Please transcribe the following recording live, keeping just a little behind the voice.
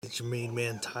It's your main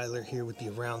man Tyler here with the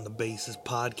Around the Bases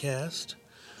podcast.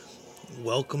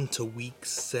 Welcome to week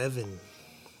 7.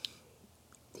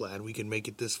 Glad we could make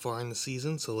it this far in the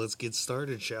season, so let's get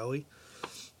started, shall we?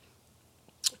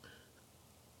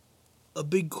 A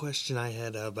big question I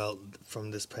had about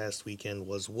from this past weekend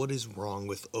was what is wrong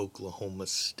with Oklahoma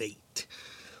State?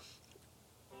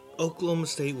 Oklahoma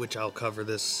State, which I'll cover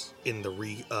this in the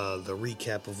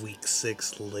recap of week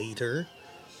 6 later,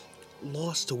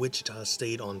 lost to Wichita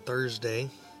State on Thursday,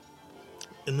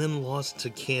 and then lost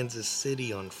to Kansas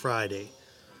City on Friday.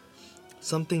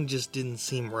 Something just didn't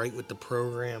seem right with the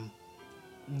program.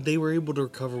 They were able to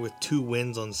recover with 2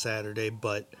 wins on Saturday,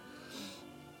 but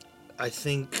I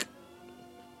think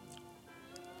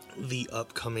the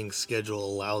upcoming schedule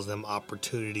allows them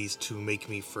opportunities to make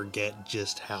me forget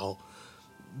just how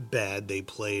bad they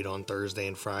played on Thursday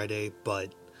and Friday.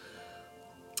 But,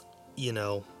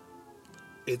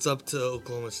 it's up to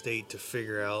Oklahoma State to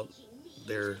figure out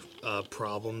their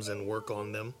problems and work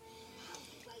on them.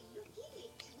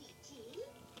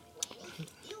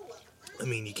 I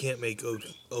mean, you can't make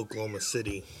Oklahoma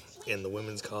City in the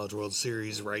Women's College World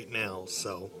Series right now,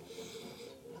 so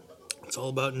it's all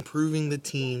about improving the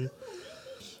team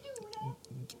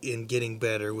and getting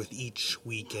better with each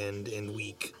weekend and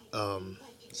week.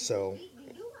 So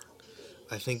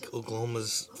I think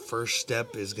Oklahoma's first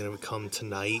step is going to come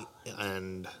tonight,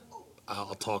 and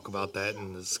I'll talk about that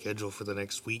in the schedule for the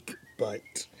next week. But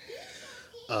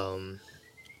I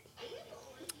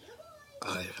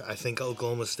think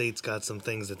Oklahoma State's got some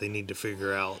things that they need to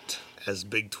figure out as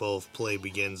Big 12 play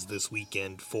begins this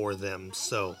weekend for them.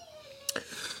 So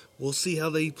we'll see how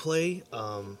they play.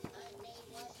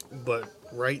 But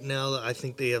right now, I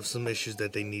think they have some issues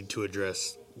that they need to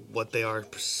address. What they are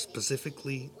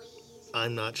specifically,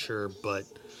 I'm not sure, but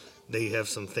they have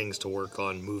some things to work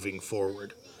on moving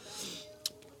forward.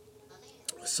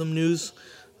 Some news,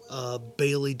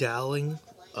 Bailey Dowling,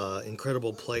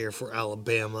 incredible player for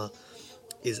Alabama,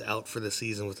 is out for the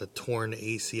season with a torn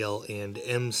ACL and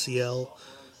MCL.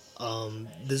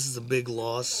 This is a big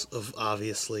loss,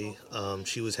 obviously.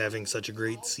 She was having such a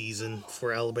great season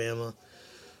for Alabama.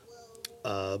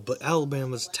 But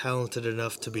Alabama's talented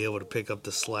enough to be able to pick up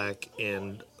the slack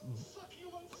and,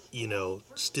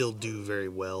 still do very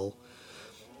well.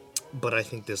 But I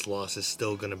think this loss is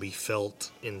still going to be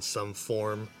felt in some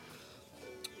form.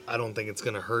 I don't think it's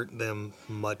going to hurt them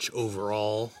much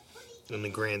overall in the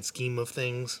grand scheme of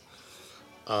things.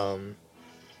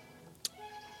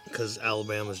 Because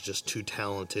Alabama's just too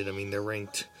talented. I mean, they're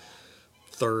ranked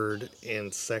 3rd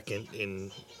and 2nd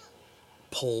in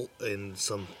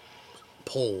some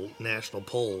national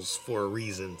polls for a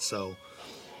reason. So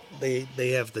they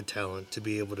have the talent to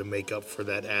be able to make up for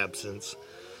that absence.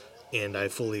 And I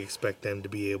fully expect them to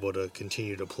be able to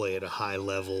continue to play at a high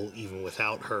level even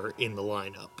without her in the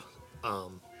lineup.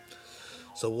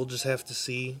 So we'll just have to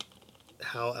see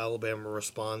how Alabama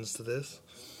responds to this.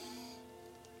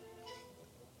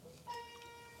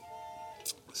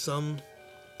 Some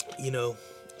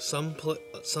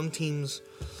teams,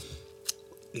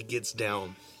 it gets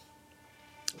down.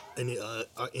 An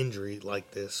injury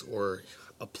like this, or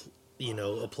a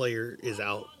player is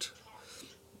out.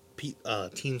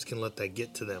 Teams can let that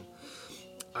get to them.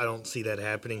 I don't see that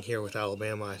happening here with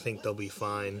Alabama. I think they'll be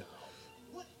fine,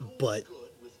 but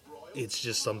it's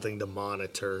just something to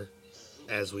monitor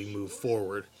as we move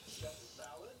forward.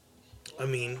 I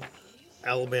mean,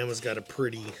 Alabama's got a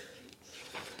pretty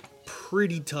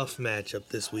tough matchup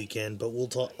this weekend, but we'll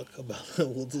talk about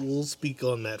we'll speak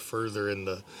on that further in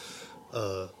the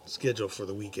schedule for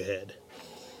the week ahead.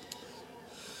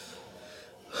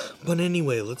 But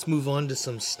anyway, let's move on to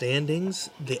some standings.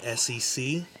 The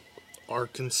SEC,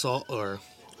 Arkansas, or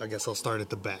I guess I'll start at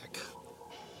the back.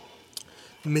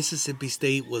 Mississippi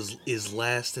State is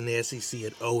last in the SEC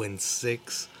at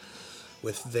 0-6.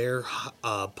 With their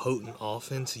potent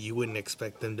offense, you wouldn't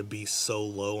expect them to be so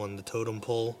low on the totem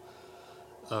pole.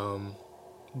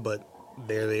 But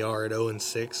there they are at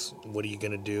 0-6. What are you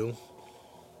going to do?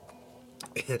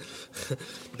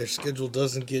 Their schedule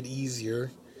doesn't get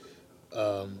easier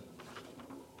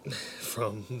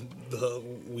from the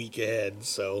week ahead.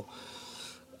 So,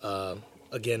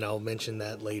 again, I'll mention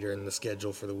that later in the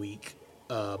schedule for the week.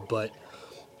 But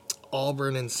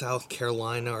Auburn and South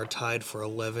Carolina are tied for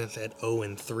 11th at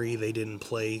 0-3. They didn't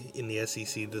play in the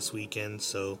SEC this weekend,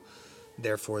 so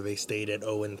therefore they stayed at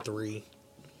 0-3.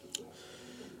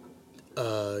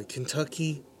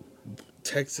 Kentucky,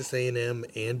 Texas A&M,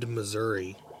 and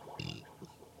Missouri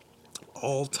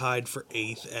all tied for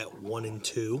 8th at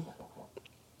 1-2.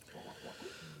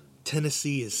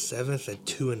 Tennessee is 7th at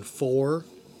 2-4.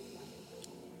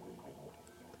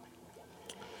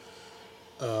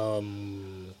 Ole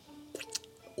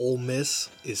Miss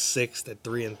is 6th at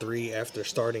 3-3 after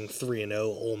starting 3-0.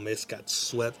 Ole Miss got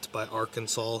swept by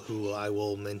Arkansas, who I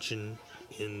will mention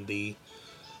in the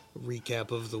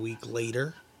recap of the week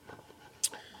later.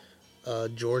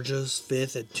 Georgia's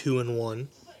 5th at 2-1.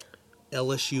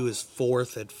 LSU is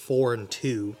 4th at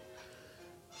 4-2.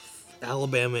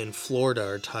 Alabama and Florida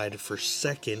are tied for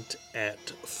 2nd at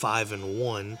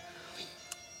 5-1.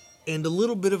 And a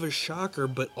little bit of a shocker,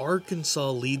 but Arkansas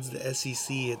leads the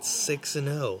SEC at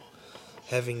 6-0,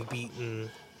 having beaten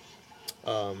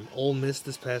Ole Miss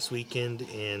this past weekend,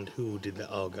 and who did that?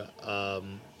 Oh god,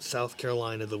 South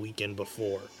Carolina the weekend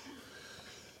before.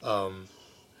 And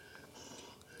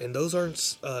those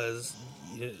aren't, those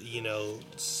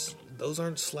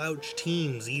aren't slouch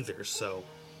teams either. So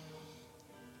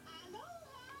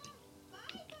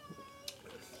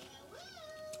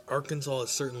Arkansas is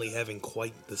certainly having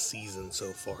quite the season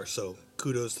so far. So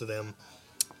kudos to them.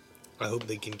 I hope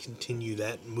they can continue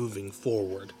that moving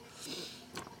forward.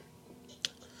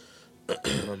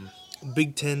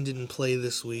 Big Ten didn't play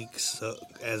this week, so,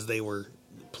 as they were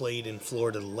played in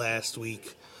Florida last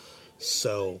week.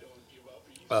 So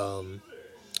the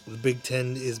Big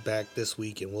Ten is back this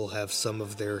week, and we'll have some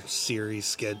of their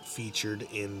series featured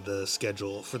in the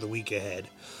schedule for the week ahead.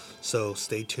 So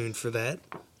stay tuned for that.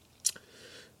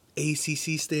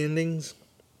 ACC standings.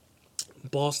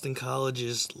 Boston College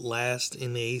is last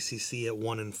in the ACC at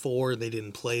 1-4. They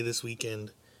didn't play this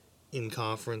weekend in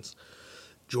conference.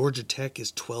 Georgia Tech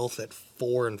is 12th at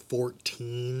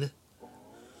 4-14.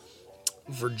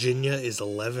 Virginia is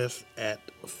 11th at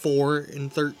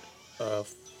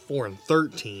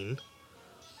 4-13.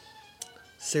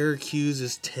 Syracuse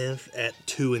is 10th at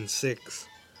 2-6.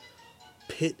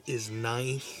 Pitt is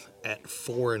 9th at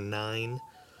 4-9.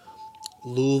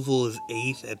 Louisville is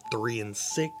 8th at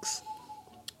 3-6.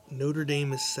 Notre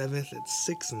Dame is 7th at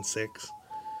 6-6.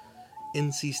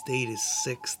 NC State is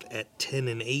 6th at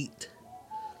 10-8.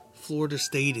 Florida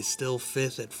State is still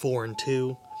 5th at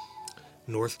 4-2.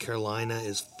 North Carolina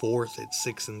is 4th at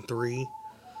 6-3.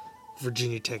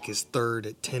 Virginia Tech is 3rd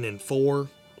at 10-4.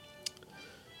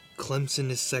 Clemson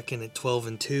is 2nd at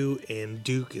 12-2, and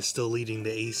Duke is still leading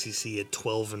the ACC at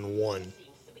 12-1.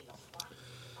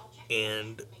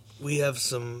 And we have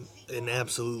an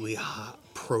absolutely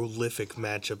prolific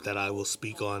matchup that I will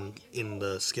speak on in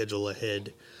the schedule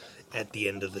ahead at the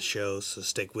end of the show, so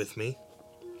stick with me.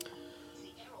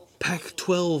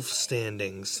 Pac-12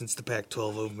 standings, since the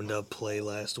Pac-12 opened up play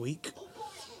last week.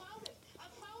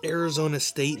 Arizona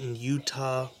State and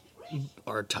Utah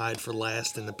are tied for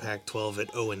last in the Pac-12 at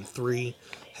 0-3,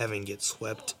 having get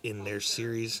swept in their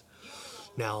series.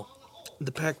 Now,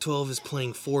 the Pac-12 is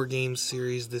playing 4-game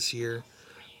series this year,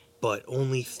 but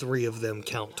only 3 of them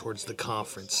count towards the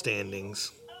conference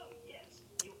standings.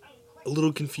 A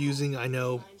little confusing, I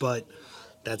know, but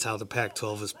that's how the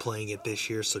Pac-12 is playing it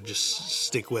this year, so just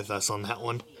stick with us on that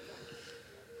one.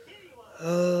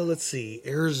 Let's see.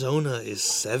 Arizona is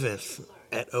 7th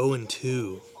at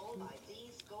 0-2.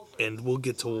 And we'll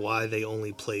get to why they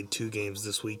only played 2 games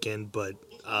this weekend, but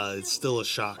it's still a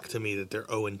shock to me that they're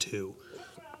 0-2.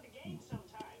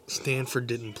 Stanford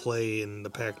didn't play in the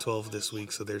Pac-12 this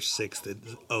week, so they're 6th at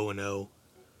 0-0.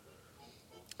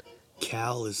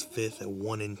 Cal is 5th at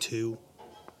 1-2.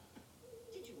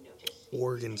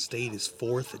 Oregon State is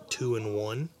 4th at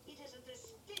 2-1.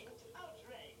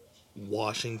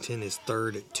 Washington is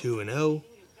 3rd at 2-0.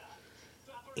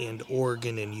 And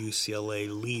Oregon and UCLA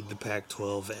lead the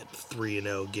Pac-12 at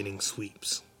 3-0, getting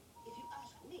sweeps.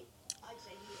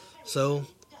 So,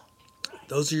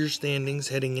 those are your standings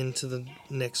heading into the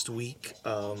next week.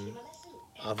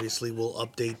 Obviously, we'll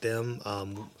update them.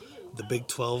 The Big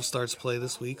 12 starts play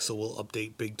this week, so we'll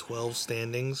update Big 12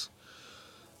 standings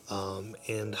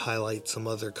and highlight some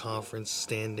other conference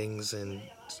standings and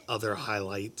other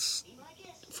highlights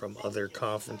from other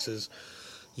conferences,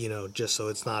 just so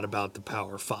it's not about the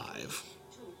Power 5.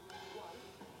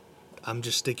 I'm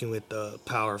just sticking with the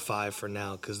Power 5 for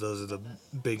now because those are the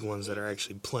big ones that are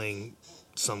actually playing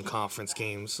some conference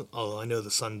games, although I know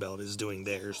the Sun Belt is doing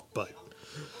theirs, but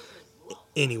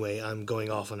anyway, I'm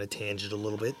going off on a tangent a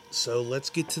little bit. So let's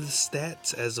get to the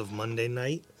stats as of Monday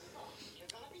night.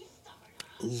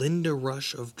 Linda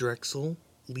Rush of Drexel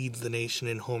leads the nation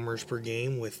in homers per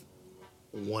game with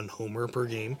 1 homer per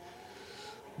game.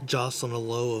 Jocelyn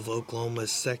Alo of Oklahoma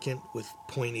is second with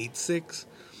 .86.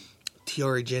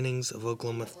 Tiare Jennings of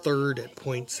Oklahoma third at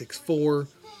 .64.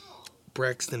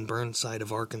 Braxton Burnside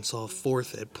of Arkansas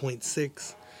fourth at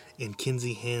 .6. And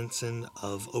Kinsey Hansen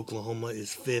of Oklahoma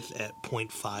is fifth at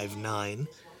 .59.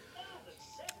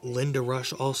 Linda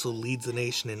Rush also leads the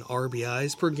nation in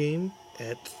RBIs per game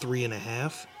at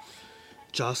 3.5.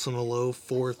 Jocelyn Alo,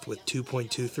 4th with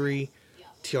 2.23.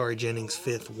 Tiara Jennings,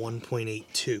 5th,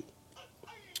 1.82.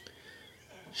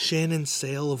 Shannon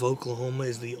Sale of Oklahoma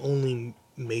is the only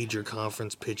major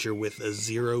conference pitcher with a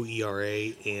 0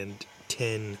 ERA and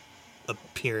 10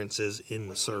 appearances in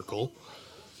the circle.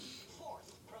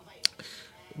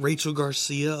 Rachel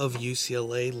Garcia of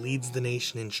UCLA leads the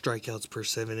nation in strikeouts per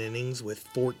 7 innings with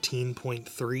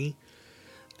 14.3.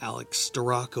 Alex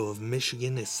Storako of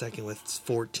Michigan is second with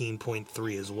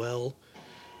 14.3 as well.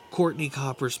 Courtney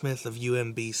Coppersmith of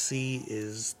UMBC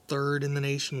is third in the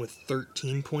nation with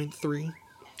 13.3.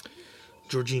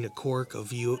 Georgina Cork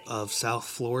of South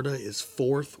Florida is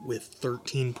fourth with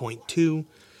 13.2.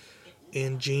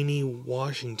 And Janie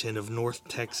Washington of North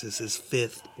Texas is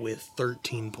fifth with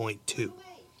 13.2.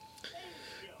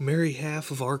 Mary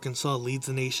Half of Arkansas leads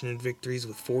the nation in victories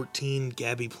with 14.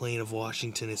 Gabby Plain of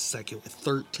Washington is second with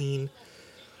 13.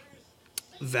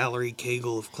 Valerie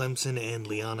Cagle of Clemson and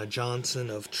Liana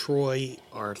Johnson of Troy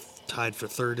are tied for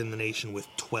third in the nation with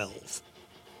 12.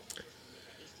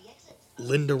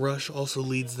 Linda Rush also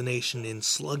leads the nation in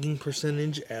slugging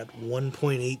percentage at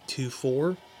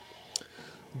 1.824.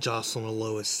 Jocelyn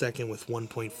Alo is second with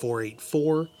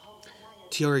 1.484.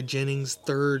 Tiara Jennings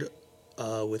third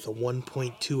with a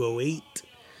 1.208.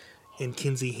 And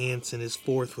Kinsey Hansen is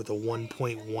fourth with a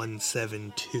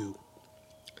 1.172.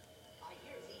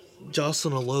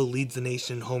 Jocelyn Alo leads the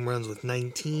nation in home runs with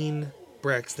 19.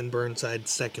 Braxton Burnside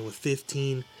second with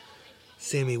 15.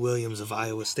 Sammy Williams of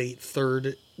Iowa State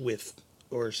third with,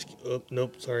 wrong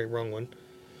one.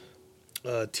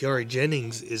 Tiara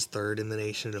Jennings is third in the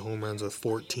nation in home runs with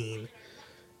 14.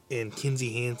 And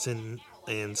Kinsey Hansen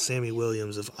and Sammy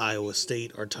Williams of Iowa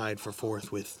State are tied for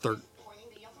fourth with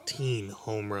 13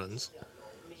 home runs.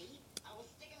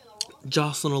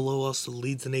 Jocelyn Alo also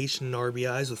leads the nation in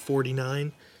RBIs with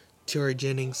 49. Tiara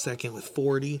Jennings second with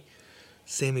 40.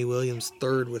 Sammy Williams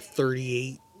third with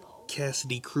 38.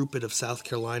 Cassidy Crupitt of South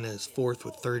Carolina is fourth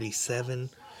with 37.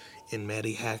 And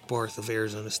Maddie Hackbarth of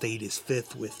Arizona State is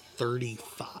fifth with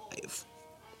 35.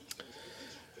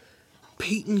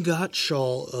 Peyton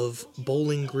Gottschall of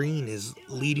Bowling Green is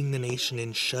leading the nation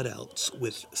in shutouts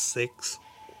with 6.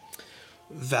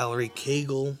 Valerie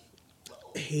Cagle,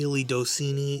 Haley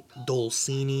Dolcini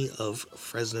of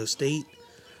Fresno State,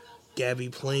 Gabby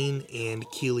Plain, and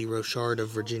Keely Rochard of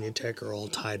Virginia Tech are all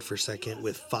tied for second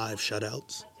with 5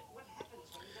 shutouts.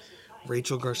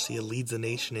 Rachel Garcia leads the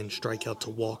nation in strikeout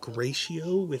to walk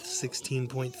ratio with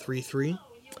 16.33.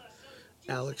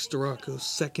 Alex Storako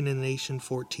second in the nation,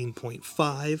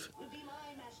 14.5.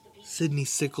 Sydney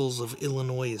Sickles of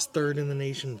Illinois is third in the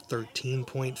nation,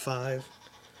 13.5.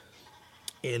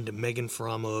 And Megan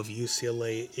Faramo of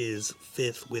UCLA is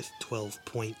fifth with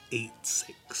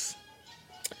 12.86.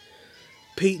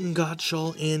 Peyton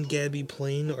Gottschall and Gabby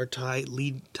Plain are tied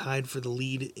for the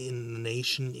lead in the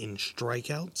nation in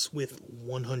strikeouts with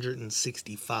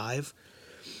 165.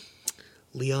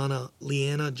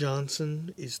 Leanna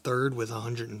Johnson is third with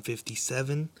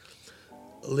 157.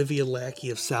 Olivia Lackey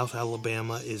of South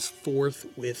Alabama is fourth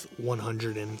with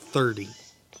 130.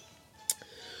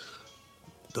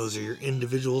 Those are your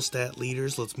individual stat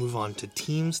leaders. Let's move on to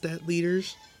team stat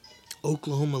leaders.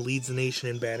 Oklahoma leads the nation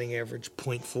in batting average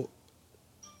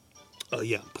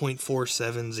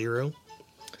 .470.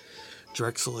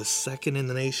 Drexel is second in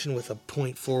the nation with a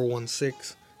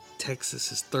 .416.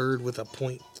 Texas is third with a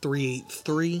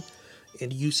 .383.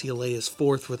 And UCLA is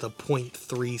fourth with a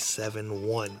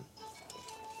 .371.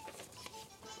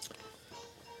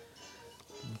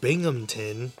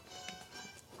 Binghamton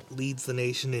leads the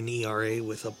nation in ERA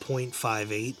with a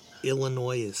 .58.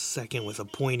 Illinois is second with a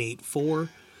 .84.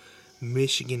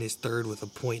 Michigan is third with a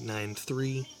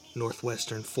 .93.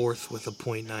 Northwestern fourth with a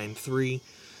 .93.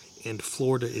 And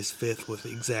Florida is fifth with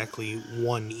exactly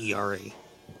 1 ERA.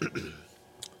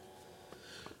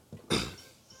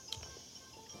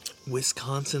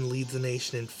 Wisconsin leads the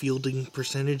nation in fielding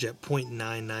percentage at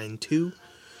 .992.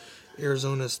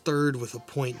 Arizona's third with a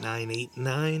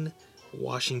 .989.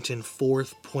 Washington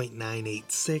fourth,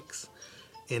 .986.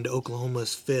 And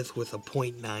Oklahoma's fifth with a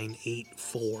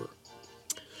 .984.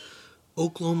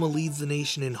 Oklahoma leads the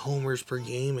nation in homers per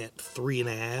game at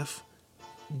 3.5.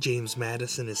 James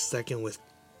Madison is second with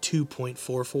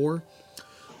 2.44.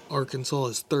 Arkansas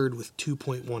is third with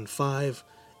 2.15.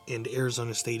 And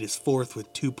Arizona State is fourth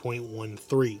with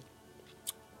 2.13.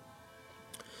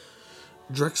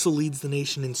 Drexel leads the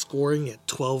nation in scoring at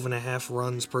 12.5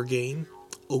 runs per game.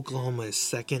 Oklahoma is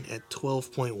second at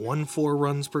 12.14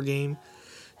 runs per game.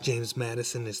 James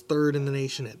Madison is third in the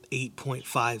nation at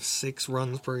 8.56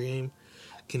 runs per game.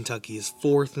 Kentucky is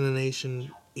fourth in the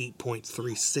nation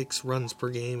 8.36 runs per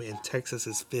game, and Texas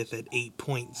is 5th at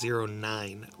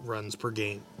 8.09 runs per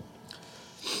game.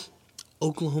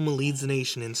 Oklahoma leads the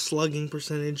nation in slugging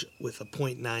percentage with a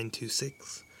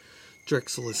 .926.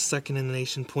 Drexel is second in the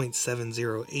nation,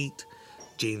 .708.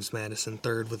 James Madison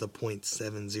third with a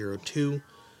 .702.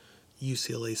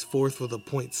 UCLA is fourth with a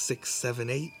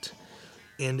 .678.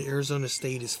 And Arizona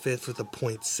State is fifth with a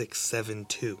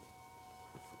 .672.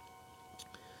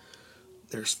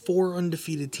 There's 4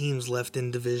 undefeated teams left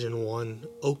in Division I.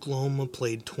 Oklahoma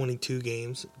played 22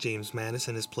 games. James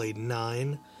Madison has played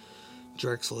 9.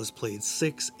 Drexel has played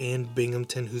 6. And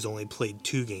Binghamton, who's only played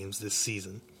 2 games this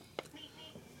season.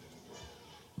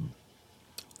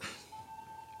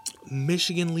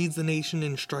 Michigan leads the nation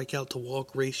in strikeout to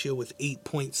walk ratio with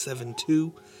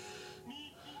 8.72.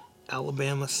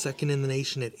 Alabama second in the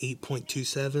nation at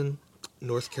 8.27.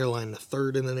 North Carolina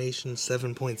third in the nation,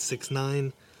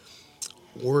 7.69.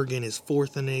 Oregon is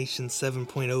fourth in the nation,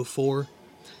 7.04.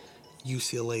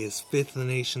 UCLA is fifth in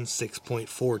the nation,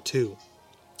 6.42.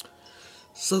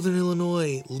 Southern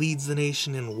Illinois leads the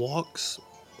nation in walks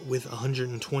with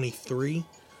 123.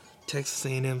 Texas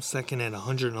A&M second at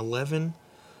 111.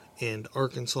 And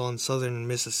Arkansas and Southern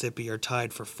Mississippi are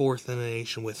tied for fourth in the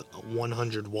nation with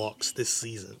 100 walks this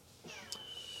season.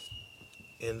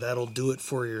 And that'll do it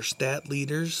for your stat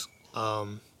leaders.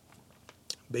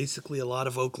 Basically, a lot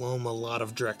of Oklahoma, a lot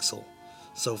of Drexel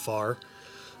so far.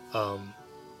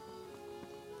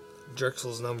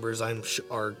 Drexel's numbers, I'm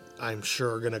sure,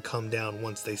 are going to come down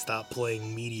once they stop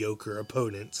playing mediocre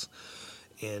opponents.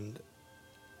 And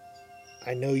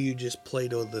I know you just play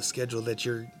to the schedule that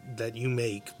you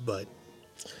make, but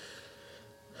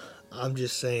I'm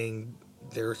just saying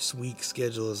their weak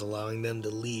schedule is allowing them to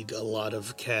lead a lot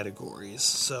of categories.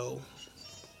 So,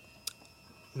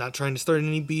 not trying to start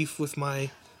any beef with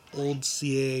my old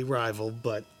CAA rival,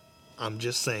 but I'm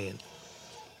just saying.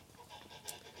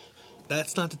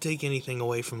 That's not to take anything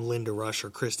away from Linda Rush or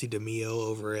Christy DeMio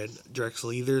over at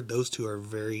Drexel either. Those two are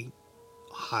very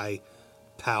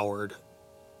high-powered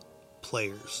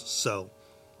players. So,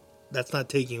 that's not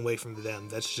taking away from them.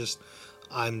 That's just,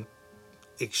 I'm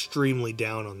extremely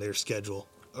down on their schedule,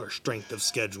 or strength of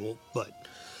schedule, but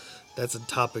that's a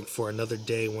topic for another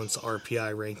day once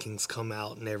RPI rankings come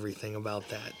out and everything about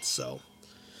that. So,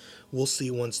 we'll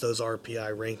see once those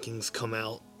RPI rankings come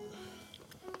out.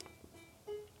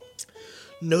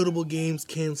 Notable games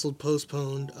canceled,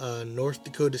 postponed. North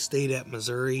Dakota State at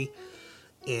Missouri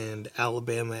and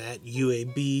Alabama at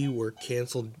UAB were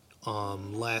canceled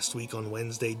last week on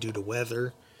Wednesday due to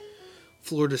weather.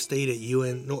 Florida State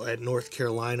at North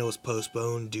Carolina was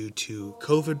postponed due to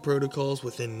COVID protocols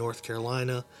within North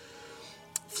Carolina.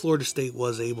 Florida State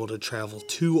was able to travel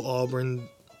to Auburn.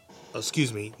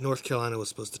 North Carolina was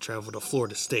supposed to travel to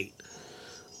Florida State.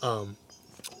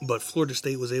 But Florida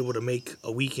State was able to make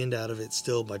a weekend out of it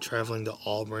still by traveling to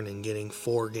Auburn and getting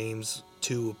 4 games,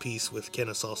 2 apiece with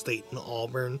Kennesaw State and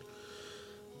Auburn.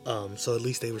 So at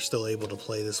least they were still able to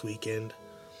play this weekend.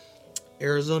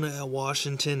 Arizona at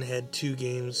Washington had 2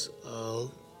 games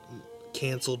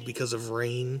canceled because of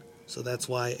rain. So that's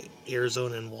why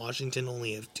Arizona and Washington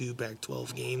only have 2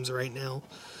 Pac-12 games right now.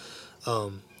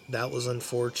 That was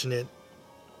unfortunate,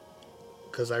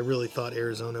 because I really thought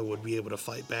Arizona would be able to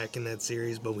fight back in that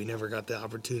series, but we never got the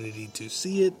opportunity to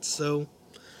see it. So,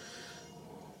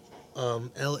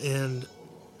 and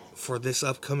for this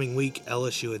upcoming week,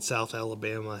 LSU at South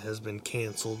Alabama has been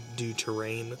canceled due to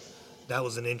rain. That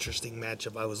was an interesting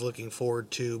matchup I was looking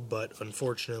forward to, but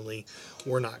unfortunately,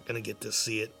 we're not going to get to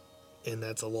see it, and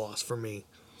that's a loss for me.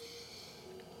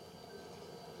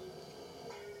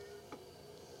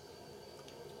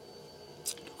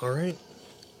 All right.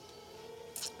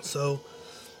 So,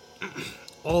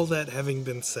 all that having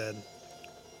been said,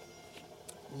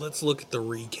 let's look at the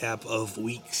recap of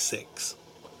Week 6.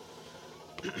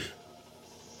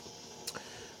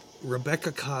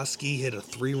 Rebecca Koski hit a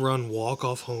 3-run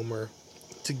walk-off homer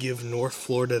to give North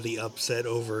Florida the upset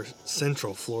over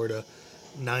Central Florida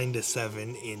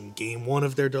 9-7 in Game 1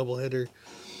 of their doubleheader.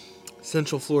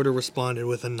 Central Florida responded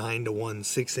with a 9-1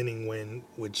 6-inning win,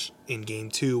 which in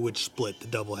Game 2, which split the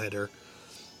doubleheader.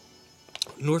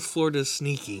 North Florida is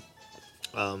sneaky,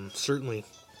 certainly,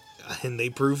 and they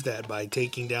proved that by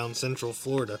taking down Central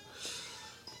Florida.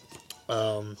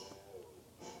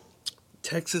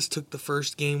 Texas took the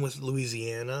first game with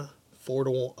Louisiana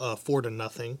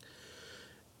 4-0,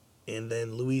 and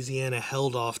then Louisiana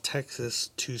held off Texas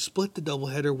to split the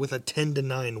doubleheader with a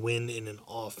 10-9 win in an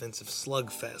offensive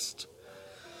slugfest.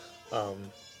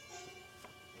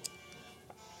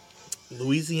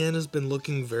 Louisiana's been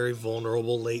looking very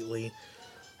vulnerable lately.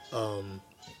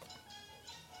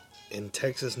 and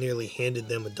Texas nearly handed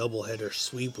them a doubleheader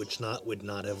sweep, which would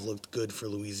not have looked good for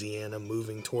Louisiana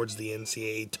moving towards the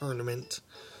NCAA tournament.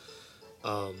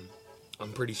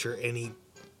 I'm pretty sure any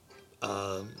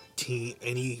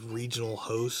any regional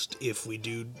host, if we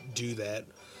do that,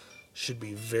 should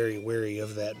be very wary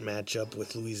of that matchup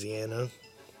with Louisiana.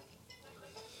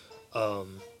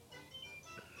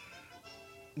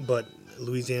 But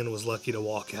Louisiana was lucky to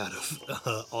walk out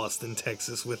of Austin,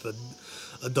 Texas with a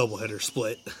doubleheader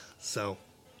split. So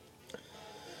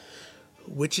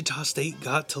Wichita State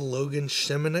got to Logan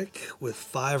Shemenek with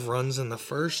 5 runs in the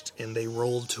first, and they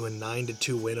rolled to a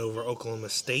 9-2 win over Oklahoma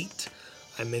State.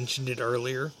 I mentioned it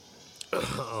earlier.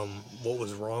 What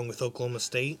was wrong with Oklahoma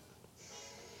State?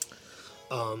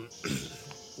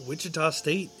 Wichita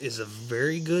State is a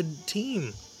very good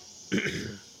team.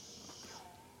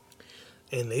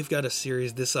 And they've got a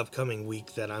series this upcoming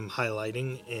week that I'm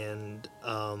highlighting, and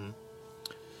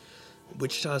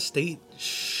Wichita State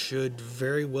should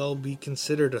very well be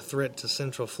considered a threat to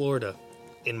Central Florida,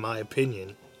 in my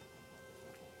opinion.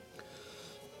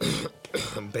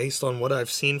 Based on what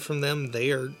I've seen from them,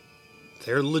 they're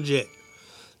legit.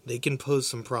 They can pose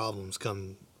some problems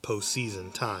come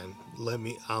postseason time.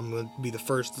 I'm going to be the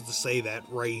first to say that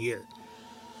right here.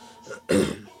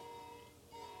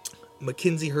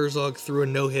 Mackenzie Herzog threw a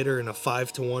no-hitter in a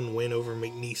 5-1 win over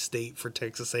McNeese State for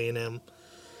Texas A&M.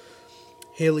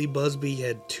 Haley Busby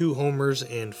had 2 homers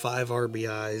and 5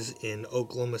 RBIs in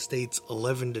Oklahoma State's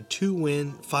 11-2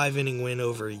 win, 5-inning win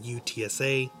over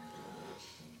UTSA.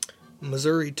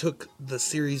 Missouri took the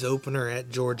series opener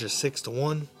at Georgia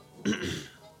 6-1.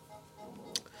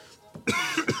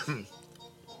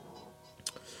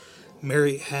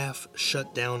 Mary Half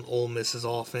shut down Ole Miss's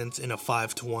offense in a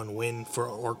 5-1 win for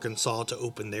Arkansas to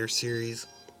open their series.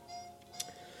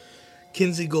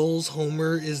 Kinsey Goals'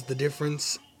 homer is the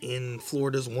difference in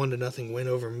Florida's 1-0 win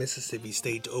over Mississippi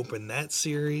State to open that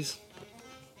series.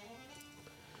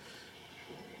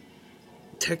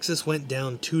 Texas went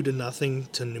down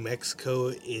 2-0 to New Mexico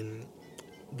in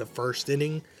the first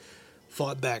inning,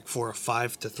 fought back for a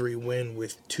 5-3 win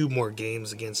with 2 more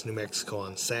games against New Mexico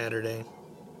on Saturday,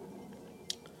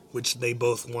 which they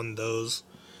both won those.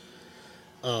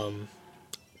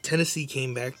 Tennessee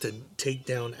came back to take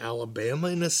down Alabama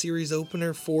in a series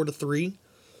opener 4-3.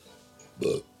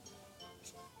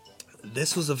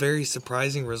 This was a very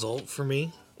surprising result for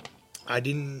me.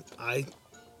 I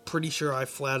pretty sure I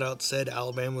flat out said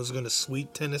Alabama was going to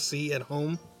sweep Tennessee at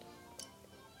home.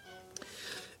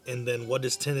 And then what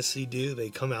does Tennessee do? They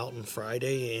come out on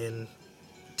Friday and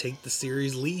take the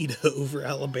series lead over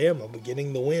Alabama, but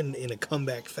getting the win in a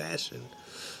comeback fashion.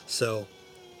 So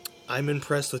I'm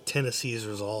impressed with Tennessee's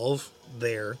resolve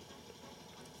there.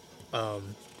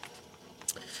 And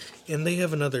they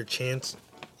have another chance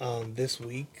this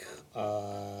week,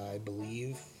 I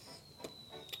believe.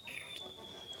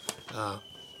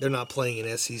 They're not playing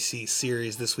an SEC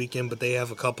series this weekend, but they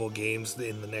have a couple games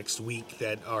in the next week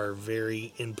that are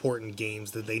very important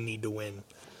games that they need to win.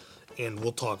 And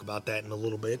we'll talk about that in a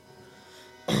little bit.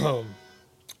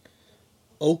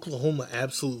 Oklahoma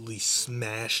absolutely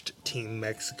smashed Team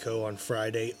Mexico on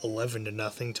Friday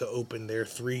 11-0 to open their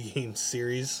 3-game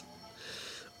series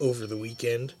over the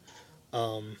weekend.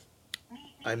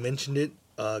 I mentioned it.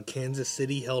 Kansas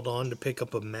City held on to pick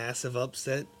up a massive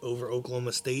upset over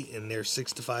Oklahoma State in their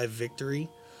 6-5 victory.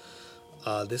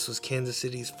 This was Kansas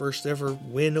City's first ever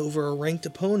win over a ranked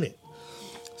opponent.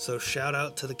 So shout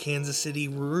out to the Kansas City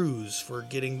Roos for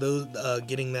getting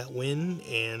that win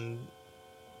and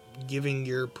giving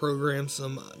your program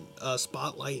some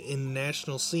spotlight in the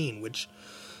national scene, which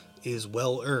is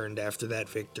well earned after that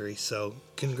victory. So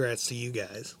congrats to you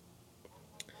guys.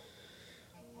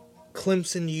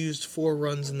 Clemson used 4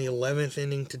 runs in the 11th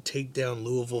inning to take down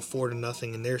Louisville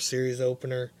 4-0 in their series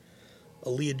opener.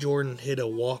 Aaliyah Jordan hit a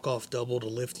walk-off double to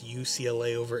lift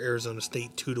UCLA over Arizona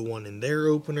State 2-1 in their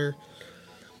opener.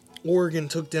 Oregon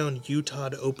took down Utah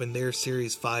to open their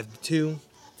series 5-2.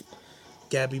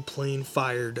 Gabby Plain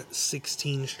fired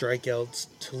 16 strikeouts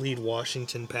to lead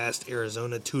Washington past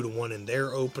Arizona 2-1 in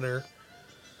their opener.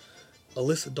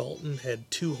 Alyssa Dalton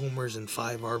had 2 homers and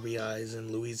 5 RBIs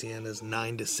in Louisiana's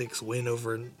 9-6 win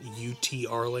over UT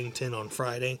Arlington on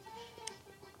Friday.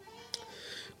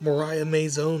 Mariah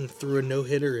Mazone threw a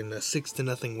no-hitter in a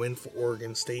 6-0 win for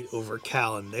Oregon State over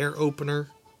Cal in their opener.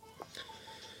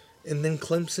 And then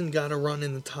Clemson got a run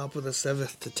in the top of the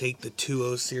 7th to take the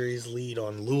 2-0 series lead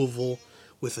on Louisville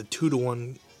with a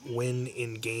 2-1 win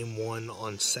in Game 1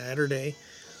 on Saturday.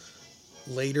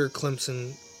 Later,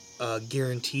 Clemson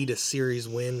guaranteed a series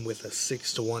win with a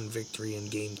 6-1 victory in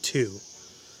Game 2.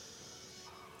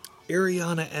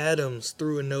 Ariana Adams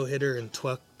threw a no-hitter and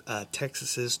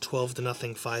Texas's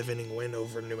 12-0 5-inning win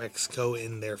over New Mexico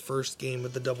in their first game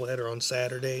of the doubleheader on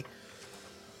Saturday.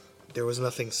 There was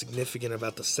nothing significant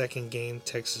about the second game.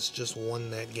 Texas just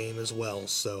won that game as well,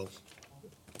 so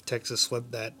Texas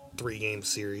swept that 3-game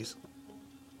series.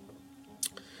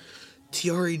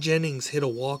 Tiare Jennings hit a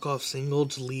walk-off single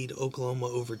to lead Oklahoma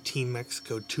over Team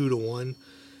Mexico 2-1,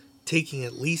 taking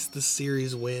at least the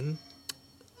series win.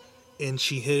 And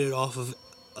she hit it off of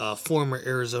former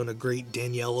Arizona great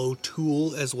Danielle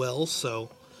O'Toole as well. So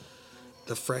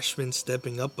the freshman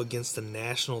stepping up against the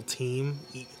national team,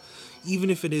 even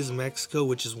if it is Mexico,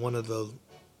 which is one of the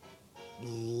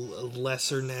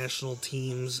lesser national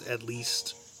teams, at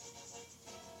least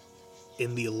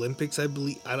in the Olympics, I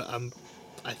believe.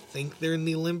 I think they're in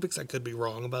the Olympics. I could be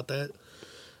wrong about that.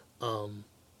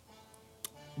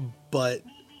 But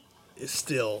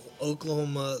still,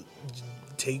 Oklahoma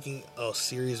taking a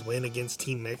series win against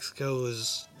Team Mexico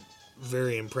is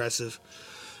very impressive.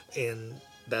 And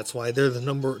that's why they're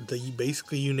the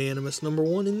basically unanimous number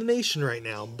one in the nation right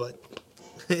now. But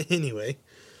anyway,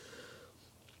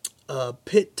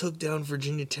 Pitt took down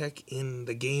Virginia Tech in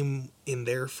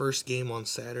their first game on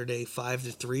Saturday,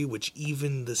 5-3, which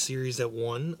evened the series at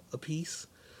 1 apiece.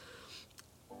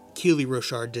 Keely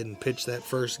Rochard didn't pitch that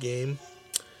first game,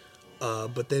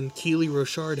 but then Keely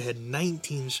Rochard had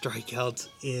 19 strikeouts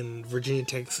in Virginia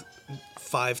Tech's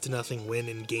 5-0 win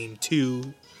in Game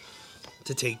 2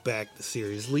 to take back the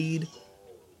series lead.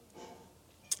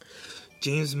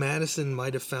 James Madison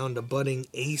might have found a budding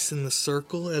ace in the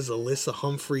circle as Alyssa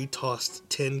Humphrey tossed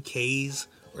 10 Ks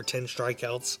or 10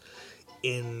 strikeouts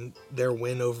in their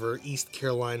win over East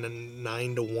Carolina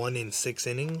 9-1 in 6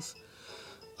 innings.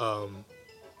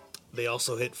 They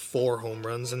also hit 4 home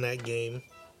runs in that game.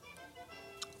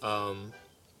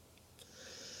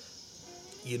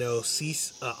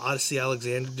 Odyssey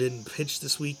Alexander didn't pitch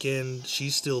this weekend.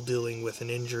 She's still dealing with an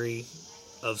injury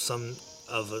of some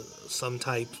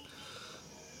type,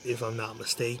 if I'm not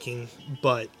mistaken.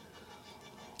 But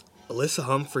Alyssa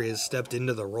Humphrey has stepped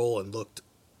into the role and looked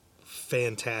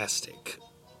fantastic.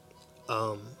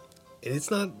 And it's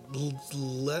not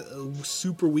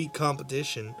super weak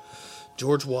competition.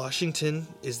 George Washington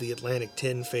is the Atlantic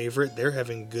 10 favorite. They're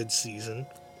having a good season.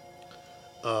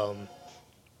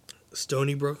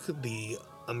 Stony Brook, the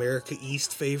America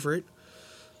East favorite.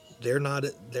 They're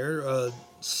a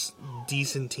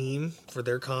decent team for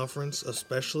their conference,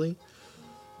 especially.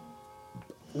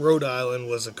 Rhode Island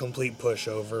was a complete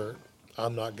pushover.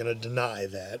 I'm not going to deny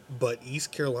that. But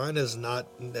East Carolina is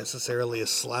not necessarily a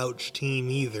slouch team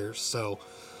either. So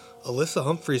Alyssa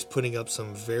Humphrey's putting up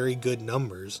some very good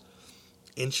numbers.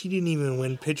 And she didn't even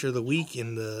win Pitcher of the Week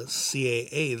in the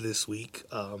CAA this week.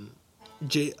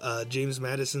 James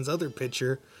Madison's other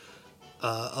pitcher,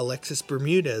 Alexis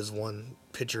Bermudez, won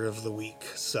Pitcher of the Week.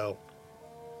 So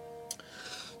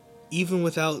even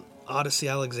without Odyssey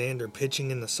Alexander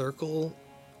pitching in the circle,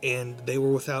 and they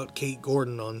were without Kate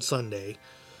Gordon on Sunday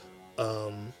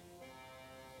in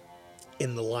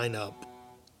the lineup,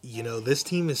 this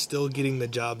team is still getting the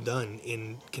job done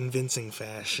in convincing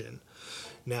fashion.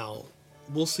 Now,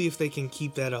 we'll see if they can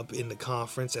keep that up in the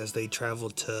conference as they travel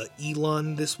to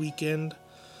Elon this weekend.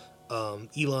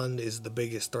 Elon is the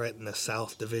biggest threat in the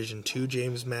South Division to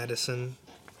James Madison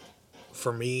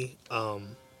for me.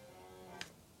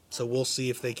 So we'll see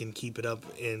if they can keep it up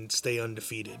and stay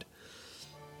undefeated.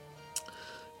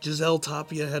 Giselle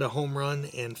Tapia had a home run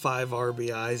and 5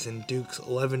 RBIs in Duke's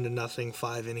 11-0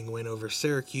 5-inning win over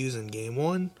Syracuse in Game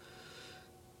 1.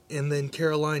 And then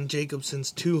Caroline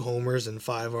Jacobson's 2 homers and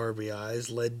 5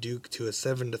 RBIs led Duke to a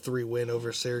 7-3 win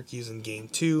over Syracuse in Game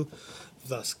 2,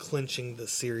 thus clinching the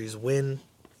series win.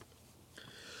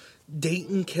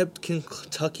 Dayton kept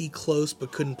Kentucky close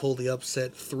but couldn't pull the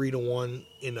upset 3-1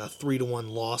 in a 3-1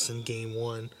 loss in Game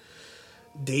 1.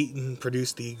 Dayton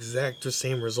produced the exact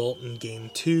same result in Game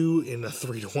 2 in a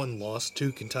 3-1 loss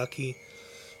to Kentucky.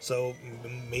 So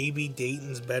maybe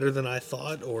Dayton's better than I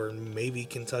thought, or maybe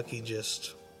Kentucky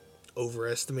just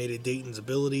overestimated Dayton's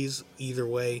abilities. Either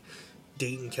way,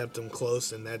 Dayton kept them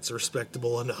close, and that's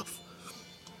respectable enough.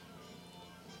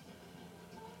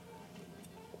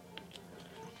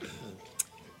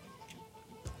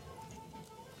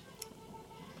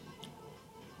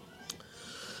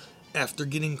 After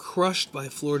getting crushed by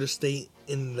Florida State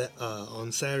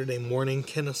on Saturday morning,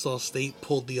 Kennesaw State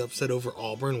pulled the upset over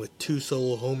Auburn with 2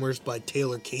 solo homers by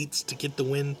Taylor Cates to get the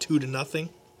win 2-0.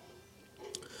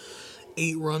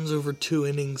 8 runs over 2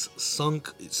 innings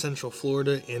sunk Central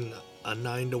Florida in a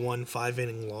 9-1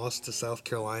 5-inning loss to South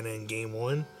Carolina in Game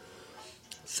 1.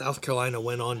 South Carolina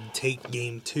went on to take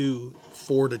Game 2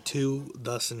 4-2,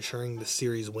 thus ensuring the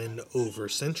series win over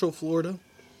Central Florida.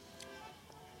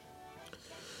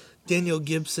 Daniel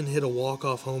Gibson hit a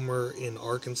walk-off homer in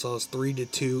Arkansas's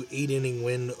 3-2 8-inning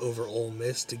win over Ole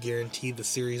Miss to guarantee the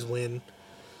series win.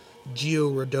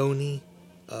 Gio Rodoni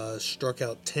struck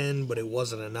out 10, but it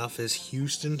wasn't enough as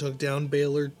Houston took down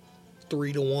Baylor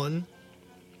 3-1.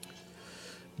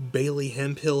 Bailey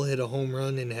Hemphill hit a home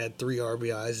run and had 3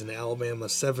 RBIs in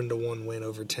Alabama's 7-1 win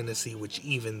over Tennessee, which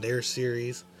evened their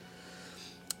series.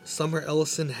 Summer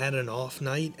Ellison had an off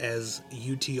night as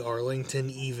UT Arlington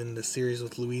evened the series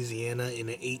with Louisiana in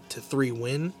an 8-3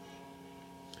 win.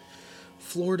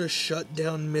 Florida shut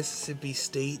down Mississippi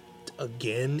State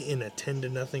again in a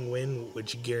 10-0 win,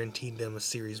 which guaranteed them a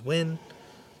series win.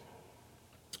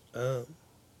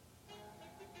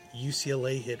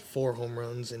 UCLA hit 4 home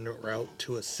runs en route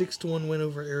to a 6-1 win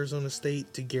over Arizona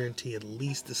State to guarantee at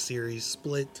least a series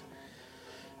split.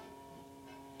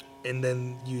 And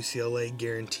then UCLA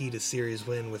guaranteed a series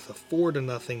win with a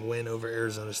 4-0 win over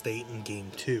Arizona State in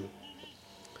Game 2.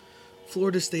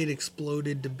 Florida State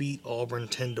exploded to beat Auburn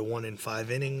 10-1 in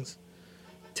 5 innings.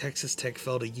 Texas Tech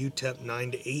fell to UTEP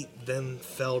 9-8, then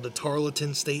fell to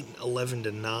Tarleton State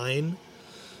 11-9.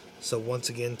 So once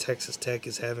again, Texas Tech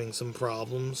is having some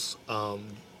problems,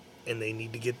 and they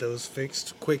need to get those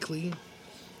fixed quickly.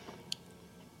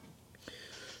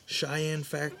 Cheyenne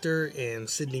Factor and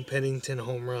Sidney Pennington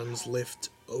home runs lift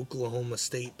Oklahoma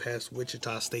State past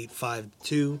Wichita State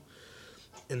 5-2,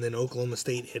 and then Oklahoma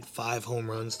State hit 5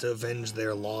 home runs to avenge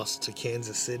their loss to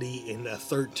Kansas City in a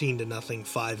 13-0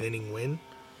 5-inning win.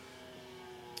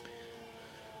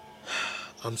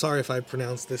 I'm sorry if I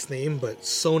pronounced this name, but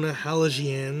Sona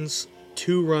Halajian's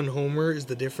 2-run homer is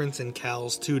the difference in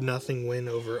Cal's 2-0 win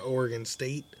over Oregon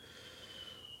State.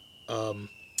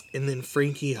 And then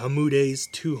Frankie Hamude's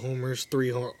 2 homers,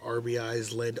 3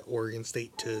 RBIs led Oregon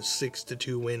State to a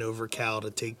 6-2 win over Cal to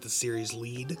take the series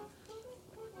lead.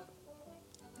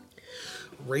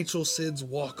 Rachel Sid's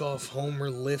walk-off homer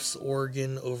lifts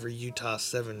Oregon over Utah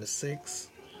 7-6.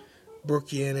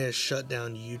 Brooke Yanez shut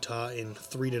down Utah in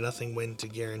 3-0 win to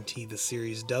guarantee the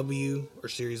series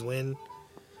series win.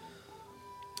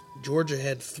 Georgia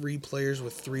had 3 players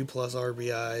with 3+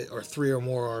 RBI or 3 or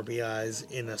more RBIs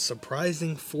in a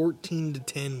surprising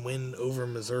 14-10 win over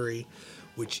Missouri,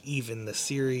 which evened the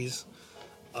series.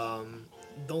 The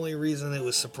only reason it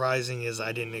was surprising is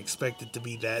I didn't expect it to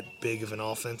be that big of an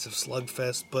offensive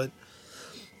slugfest, but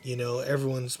you know,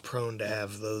 everyone's prone to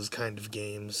have those kind of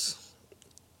games.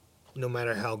 No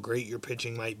matter how great your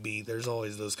pitching might be, there's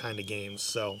always those kind of games.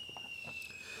 So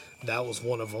that was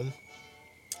one of them.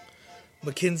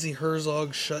 Mackenzie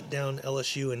Herzog shut down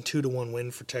LSU in 2-1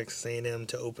 win for Texas A&M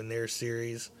to open their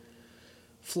series.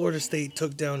 Florida State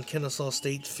took down Kennesaw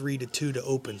State 3-2 to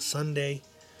open Sunday.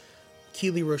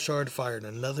 Keely Rochard fired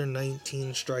another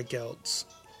 19 strikeouts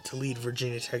to lead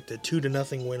Virginia Tech to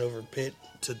 2-0 win over Pitt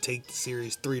to take the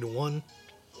series 3-1.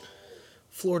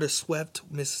 Florida swept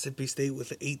Mississippi State with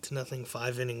an 8-0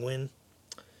 5-inning win.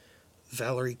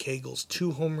 Valerie Cagle's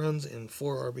 2 home runs and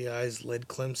 4 RBIs led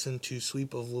Clemson to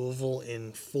sweep of Louisville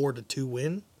in 4-2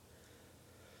 win.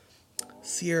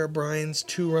 Sierra Bryan's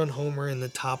 2-run homer in the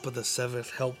top of the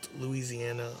 7th helped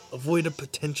Louisiana avoid a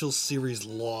potential series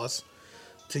loss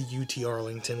to UT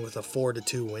Arlington with a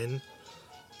 4-2 win,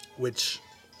 which,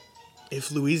 if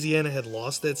Louisiana had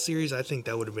lost that series, I think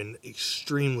that would have been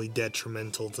extremely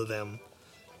detrimental to them,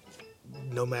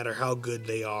 no matter how good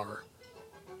they are.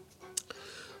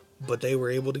 But they were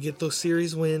able to get those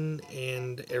series win,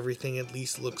 and everything at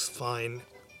least looks fine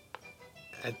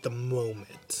at the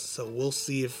moment. So we'll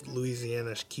see if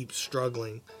Louisiana keeps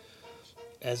struggling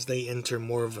as they enter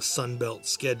more of a Sun Belt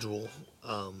schedule.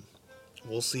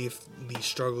 We'll see if these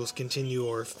struggles continue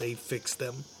or if they fix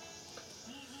them.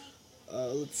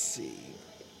 Let's see.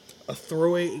 A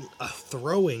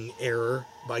throwing error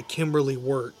by Kimberly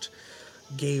Wirt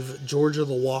gave Georgia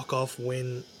the walk-off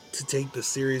win to take the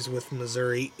series with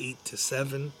Missouri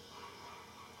 8-7.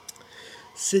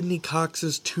 Sidney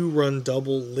Cox's 2-run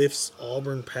double lifts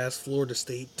Auburn past Florida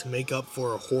State to make up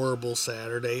for a horrible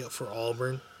Saturday for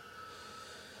Auburn.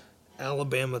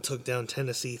 Alabama took down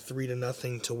Tennessee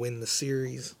 3-0 to win the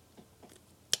series.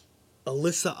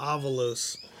 Alyssa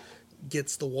Avalos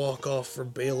gets the walk-off for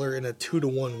Baylor in a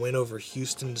 2-1 win over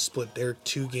Houston to split their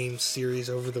 2-game series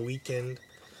over the weekend,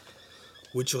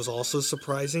 which was also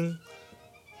surprising.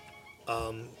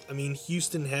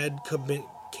 Houston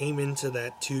came into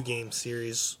that 2-game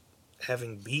series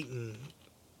having beaten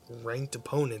ranked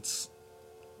opponents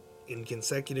in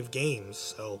consecutive games,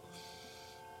 so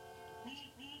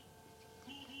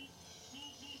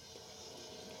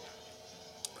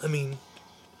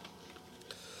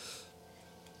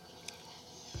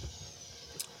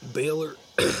Baylor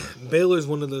Baylor's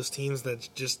one of those teams that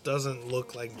just doesn't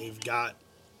look like they've got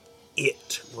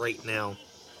it right now,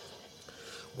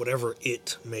 whatever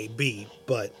it may be,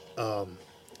 but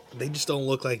they just don't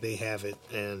look like they have it,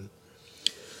 and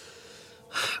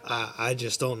I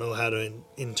just don't know how to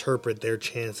interpret their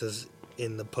chances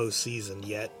in the postseason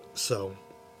yet. So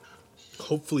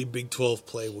hopefully Big 12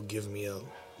 play will give me a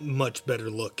much better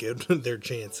look at their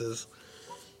chances.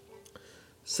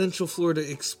 Central Florida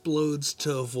explodes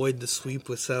to avoid the sweep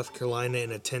with South Carolina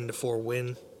in a 10-4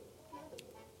 win.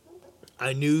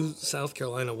 I knew South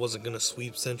Carolina wasn't going to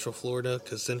sweep Central Florida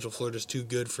because Central Florida's too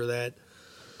good for that.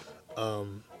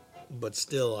 But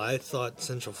still, I thought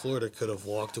Central Florida could have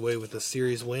walked away with a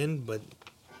series win, but,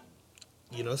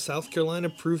 South Carolina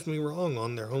proved me wrong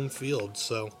on their home field,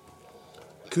 so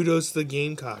kudos to the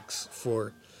Gamecocks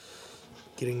for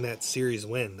getting that series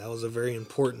win. That was a very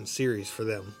important series for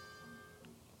them.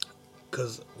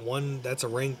 Because, that's a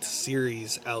ranked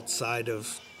series outside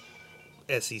of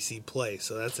SEC play,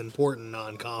 so that's important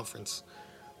non-conference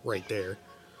right there.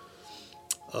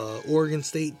 Oregon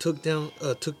State took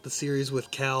the series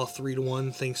with Cal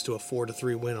 3-1 thanks to a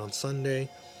 4-3 win on Sunday.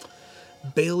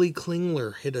 Bailey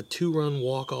Klingler hit a 2-run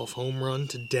walk-off home run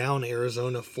to down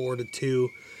Arizona 4-2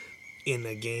 in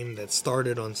a game that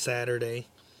started on Saturday.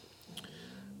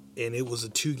 And it was a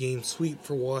 2-game sweep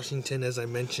for Washington, as I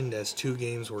mentioned, as 2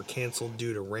 games were canceled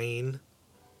due to rain.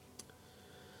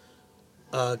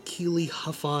 Keely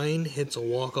Huffine hits a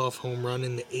walk-off home run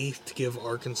in the 8th to give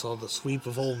Arkansas the sweep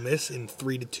of Ole Miss in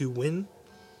 3-2 win.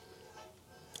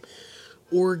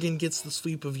 Oregon gets the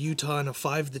sweep of Utah in a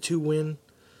 5-2 win.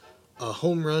 A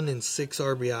home run and 6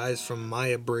 RBIs from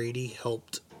Maya Brady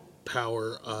helped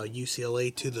power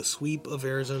UCLA to the sweep of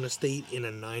Arizona State in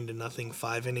a 9-0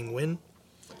 5-inning win.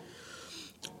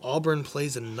 Auburn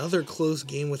plays another close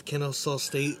game with Kennesaw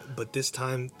State, but this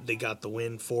time they got the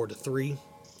win 4-3.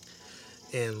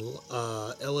 And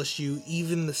LSU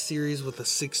evened the series with a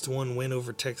 6-1 win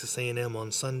over Texas A&M on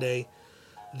Sunday.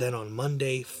 Then on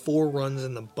Monday, 4 runs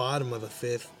in the bottom of the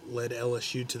 5th led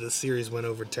LSU to the series win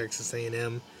over Texas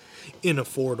A&M in a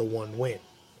 4-1 win.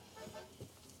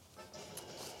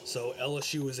 So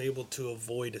LSU was able to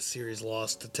avoid a series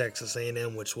loss to Texas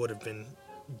A&M, which would have been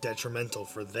detrimental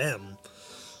for them.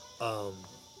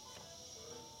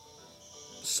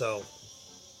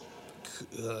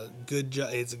 Good job.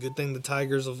 It's a good thing the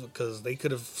Tigers, because they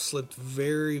could have slipped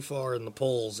very far in the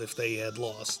polls if they had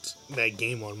lost that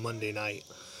game on Monday night.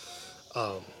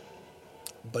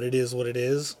 But it is what it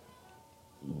is,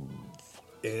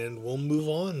 and we'll move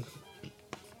on.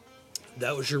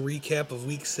 That was your recap of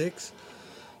Week 6.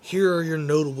 Here are your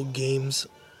notable games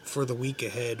for the week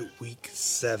ahead, Week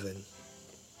 7.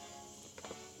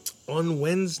 On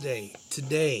Wednesday,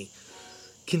 today,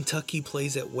 Kentucky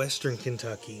plays at Western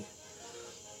Kentucky.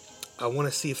 I want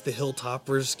to see if the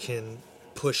Hilltoppers can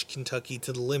push Kentucky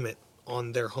to the limit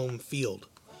on their home field.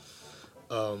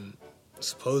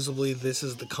 Supposedly, this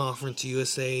is the Conference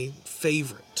USA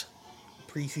favorite,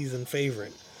 preseason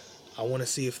favorite. I want to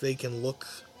see if they can look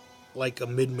like a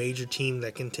mid-major team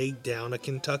that can take down a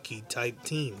Kentucky-type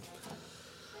team.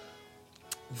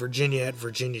 Virginia at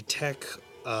Virginia Tech.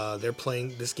 They're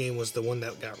playing. This game was the one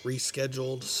that got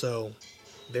rescheduled, so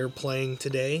they're playing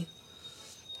today.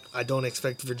 I don't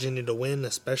expect Virginia to win,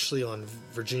 especially on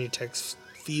Virginia Tech's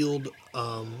field,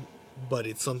 but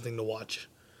it's something to watch.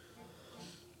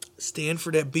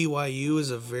 Stanford at BYU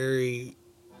is a very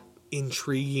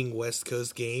intriguing West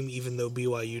Coast game, even though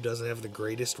BYU doesn't have the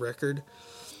greatest record.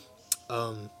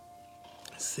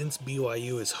 Since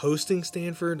BYU is hosting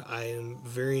Stanford, I am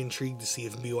very intrigued to see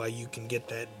if BYU can get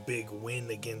that big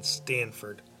win against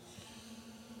Stanford.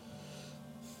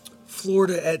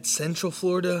 Florida at Central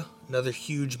Florida, another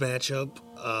huge matchup.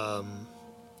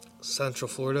 Central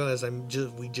Florida, as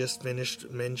we just finished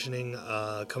mentioning,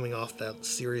 coming off that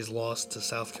series loss to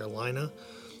South Carolina.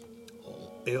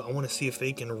 I want to see if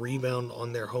they can rebound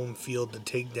on their home field to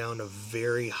take down a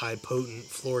very high potent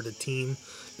Florida team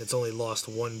that's only lost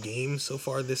 1 game so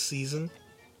far this season.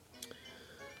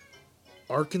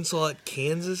 Arkansas at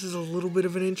Kansas is a little bit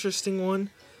of an interesting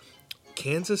one.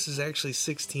 Kansas is actually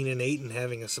 16-8 and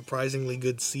having a surprisingly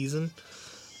good season.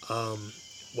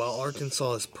 While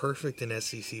Arkansas is perfect in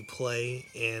SEC play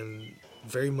and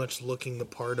very much looking the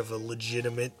part of a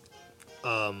legitimate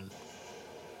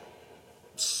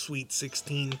Sweet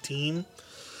 16 team.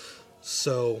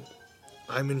 So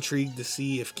I'm intrigued to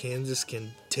see if Kansas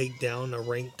can take down a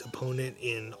ranked opponent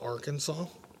in Arkansas.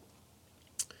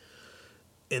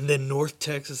 And then North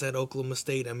Texas at Oklahoma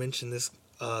State. I mentioned this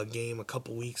game a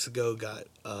couple weeks ago got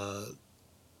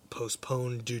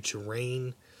postponed due to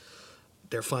rain.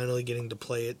 They're finally getting to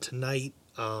play it tonight.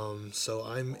 So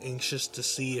I'm anxious to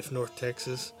see if North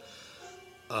Texas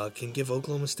can give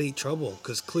Oklahoma State trouble,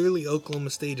 because clearly Oklahoma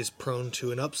State is prone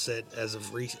to an upset as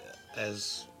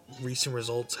recent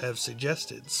results have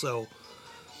suggested. So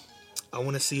I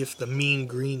want to see if the Mean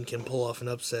Green can pull off an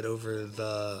upset over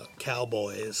the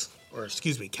Cowboys, or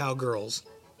excuse me, Cowgirls.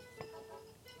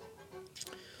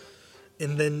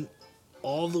 And then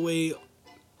all the way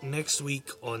next week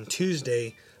on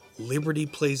Tuesday, Liberty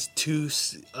plays 2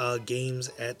 games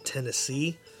at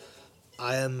Tennessee.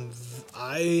 I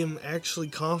am actually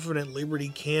confident Liberty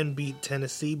can beat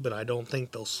Tennessee, but I don't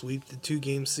think they'll sweep the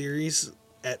 2-game series.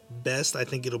 At best, I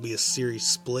think it'll be a series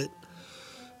split.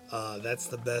 That's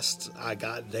the best I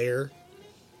got there.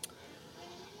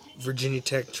 Virginia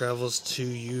Tech travels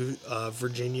to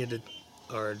Virginia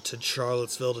to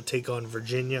Charlottesville to take on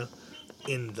Virginia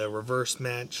in the reverse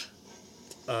match.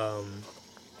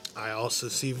 I also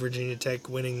see Virginia Tech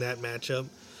winning that matchup,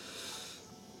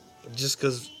 just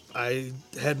because I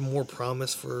had more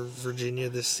promise for Virginia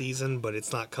this season, but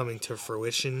it's not coming to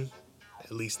fruition,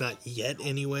 at least not yet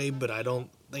anyway. But I don't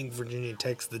think Virginia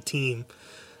Tech's the team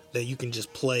that you can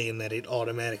just play and that it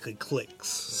automatically clicks.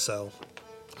 So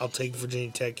I'll take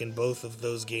Virginia Tech in both of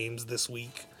those games this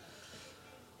week.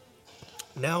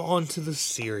 Now on to the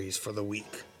series for the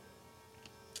week.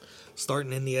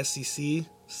 Starting in the SEC,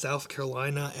 South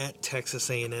Carolina at Texas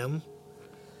A&M.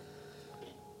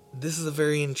 This is a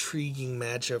very intriguing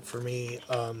matchup for me.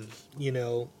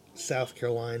 South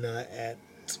Carolina at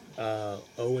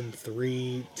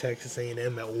 0-3, Texas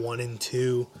A&M at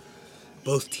 1-2.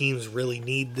 Both teams really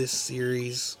need this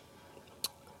series.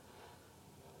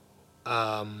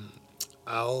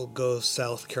 I'll go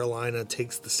South Carolina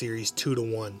takes the series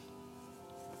 2-1.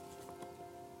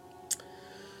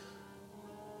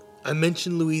 I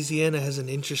mentioned Louisiana has an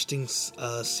interesting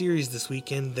series this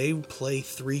weekend. They play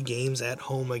 3 games at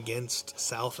home against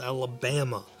South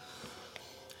Alabama.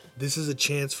 This is a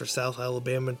chance for South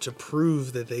Alabama to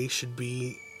prove that they should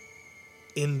be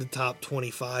in the top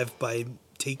 25 by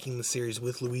taking the series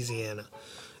with Louisiana.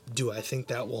 Do I think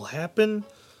that will happen?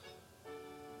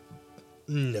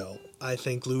 No. I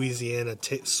think Louisiana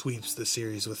sweeps the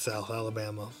series with South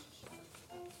Alabama.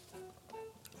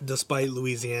 Despite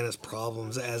Louisiana's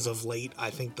problems as of late,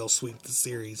 I think they'll sweep the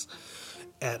series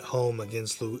at home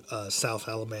against South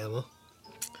Alabama.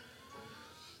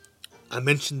 I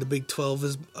mentioned the Big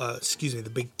 12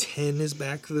 the Big 10 is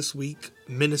back this week.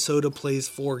 Minnesota plays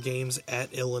 4 games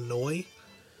at Illinois.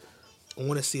 I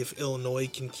want to see if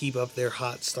Illinois can keep up their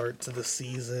hot start to the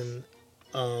season.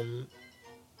 And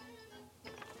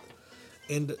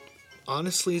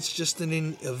honestly, it's just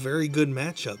a very good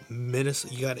matchup.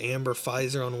 Minnesota, you got Amber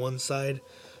Pfizer on one side,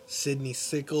 Sydney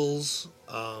Sickles.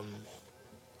 I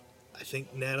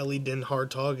think Natalie Den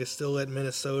Hartog is still at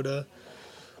Minnesota.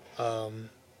 And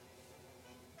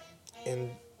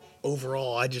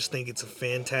overall, I just think it's a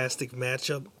fantastic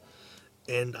matchup.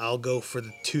 And I'll go for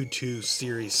the 2-2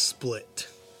 series split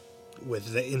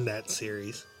in that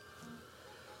series.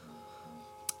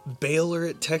 Baylor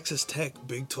at Texas Tech.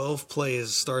 Big 12 play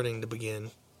is starting to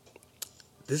begin.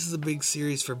 This is a big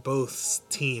series for both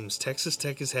teams. Texas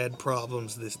Tech has had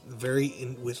problems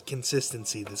with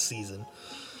consistency this season.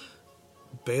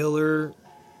 Baylor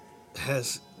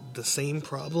has the same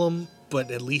problem,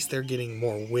 but at least they're getting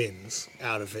more wins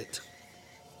out of it.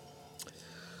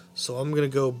 So I'm going to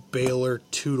go Baylor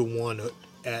 2-1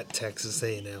 at Texas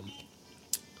A&M.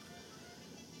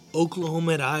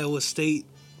 Oklahoma at Iowa State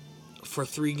for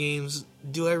 3 games.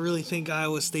 Do I really think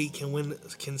Iowa State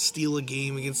can steal a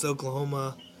game against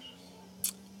Oklahoma?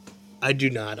 I do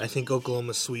not. I think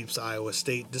Oklahoma sweeps Iowa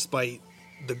State. Despite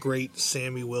the great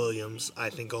Sammy Williams, I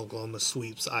think Oklahoma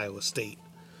sweeps Iowa State.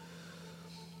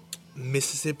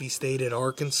 Mississippi State at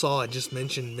Arkansas. I just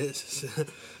mentioned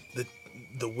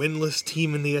the winless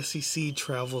team in the SEC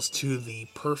travels to the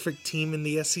perfect team in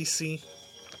the SEC.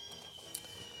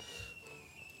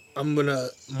 I'm going to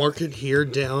mark it here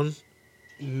down.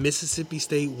 Mississippi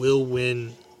State will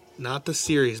win, not the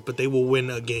series, but they will win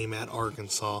a game at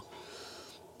Arkansas.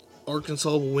 Arkansas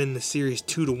will win the series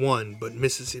 2-1, but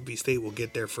Mississippi State will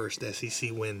get their first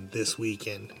SEC win this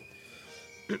weekend.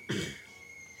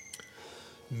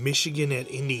 Michigan at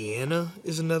Indiana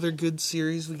is another good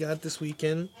series we got this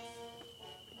weekend.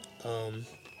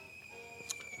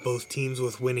 Both teams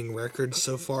with winning records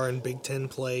so far in Big Ten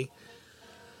play.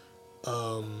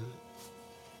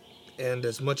 And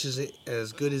as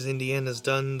good as Indiana's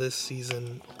done this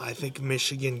season, I think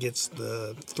Michigan gets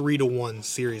the 3-1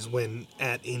 series win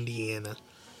at Indiana.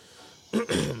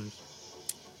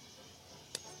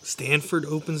 Stanford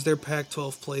opens their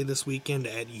Pac-12 play this weekend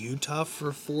at Utah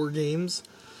for 4 games.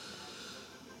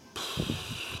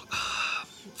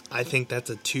 I think that's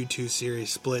a 2-2 series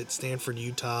split. Stanford,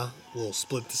 Utah will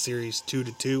split the series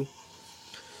 2-2.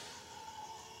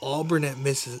 Auburn at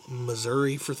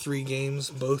Missouri for 3 games.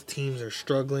 Both teams are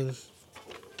struggling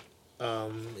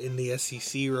in the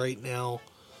SEC right now.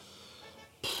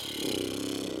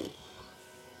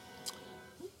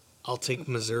 I'll take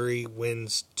Missouri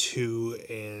wins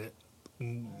 2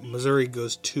 and Missouri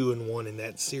goes 2-1 in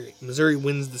that series. Missouri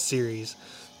wins the series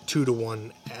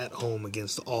 2-1 at home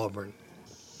against Auburn.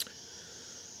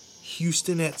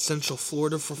 Houston at Central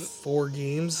Florida for 4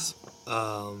 games.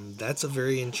 That's a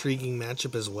very intriguing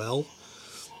matchup as well,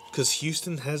 because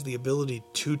Houston has the ability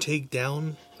to take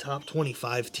down top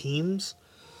 25 teams,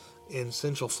 and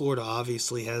Central Florida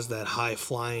obviously has that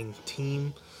high-flying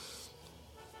team.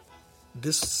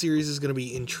 This series is going to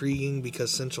be intriguing because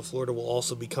Central Florida will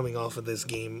also be coming off of this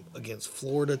game against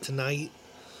Florida tonight.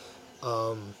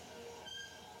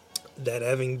 That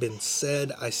having been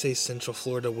said, I say Central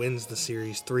Florida wins the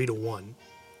series 3-1.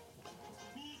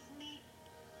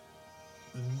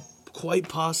 Quite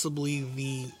possibly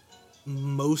the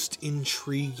most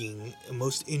intriguing,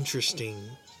 most interesting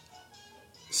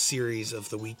series of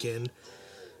the weekend.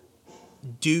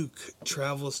 Duke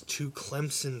travels to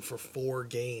Clemson for 4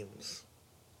 games.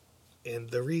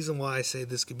 And the reason why I say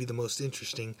this could be the most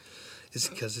interesting is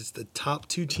because it's the top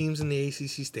 2 teams in the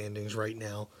ACC standings right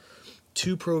now.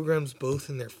 2 programs both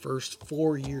in their first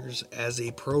 4 years as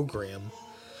a program.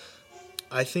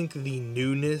 I think the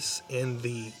newness and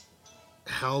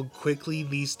how quickly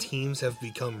these teams have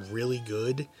become really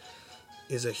good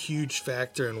is a huge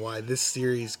factor in why this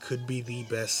series could be the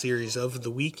best series of the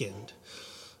weekend.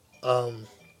 And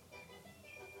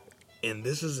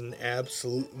this is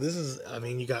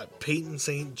you got Peyton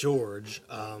St. George,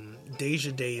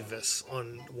 Deja Davis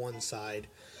on one side,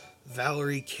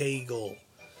 Valerie Cagle.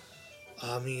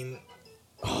 I'm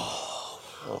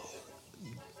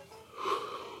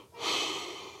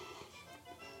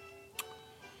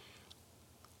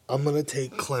going to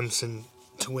take Clemson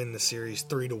to win the series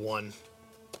 3-1.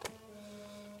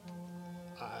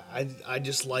 I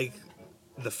just like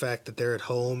the fact that they're at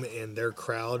home and their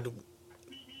crowd,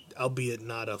 albeit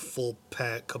not a full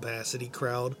capacity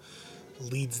crowd,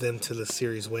 leads them to the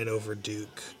series win over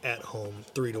Duke at home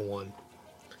 3-1.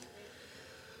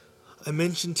 I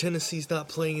mentioned Tennessee's not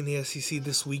playing in the SEC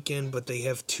this weekend, but they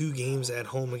have 2 games at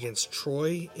home against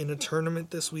Troy in a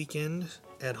tournament this weekend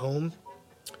at home.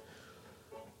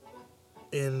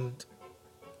 And,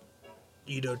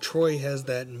 Troy has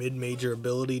that mid-major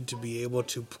ability to be able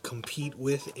to compete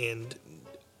with and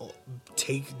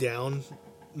take down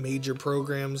major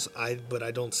programs, but I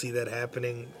don't see that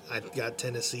happening. I've got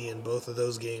Tennessee in both of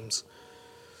those games.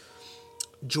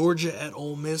 Georgia at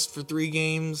Ole Miss for 3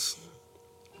 games.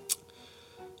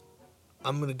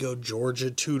 I'm going to go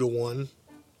Georgia 2-1.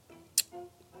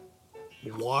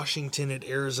 Washington at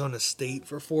Arizona State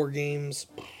for 4 games.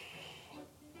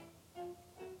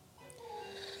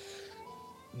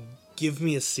 Give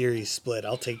me a series split.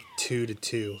 I'll take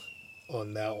 2-2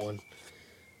 on that one.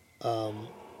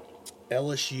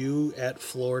 LSU at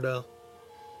Florida.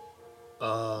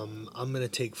 I'm going to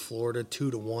take Florida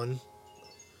 2-1.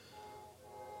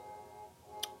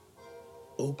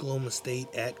 Oklahoma State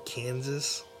at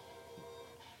Kansas.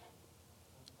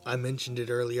 I mentioned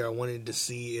it earlier. I wanted to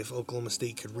see if Oklahoma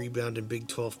State could rebound in Big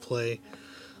 12 play.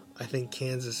 I think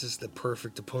Kansas is the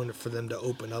perfect opponent for them to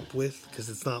open up with, because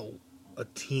it's not a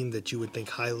team that you would think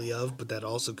highly of, but that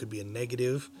also could be a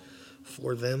negative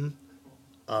for them.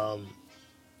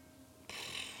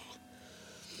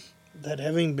 That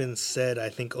having been said, I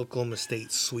think Oklahoma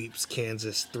State sweeps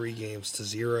Kansas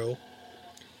 3-0.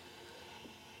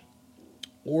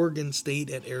 Oregon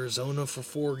State at Arizona for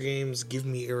 4 games. Give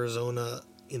me Arizona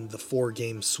in the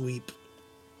 4-game sweep.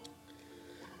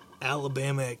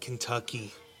 Alabama at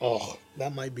Kentucky. Oh,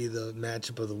 that might be the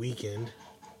matchup of the weekend.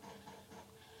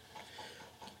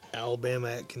 Alabama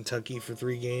at Kentucky for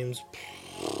 3 games.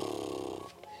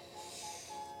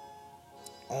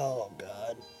 Oh,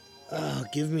 God.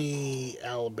 Give me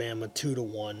Alabama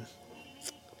 2-1.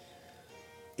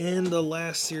 In the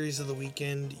last series of the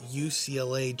weekend,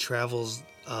 UCLA travels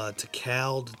to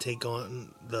Cal to take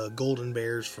on the Golden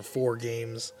Bears for 4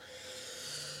 games.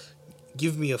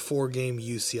 Give me a 4-game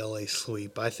UCLA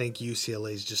sweep. I think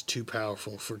UCLA is just too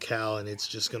powerful for Cal, and it's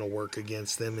just going to work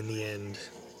against them in the end.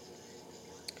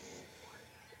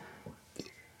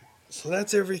 So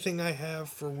that's everything I have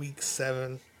for Week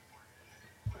 7.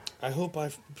 I hope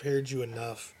I've prepared you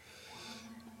enough.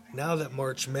 Now that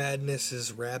March Madness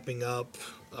is wrapping up,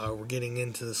 we're getting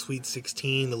into the Sweet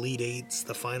 16, Elite Eights,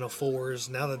 the Final Fours.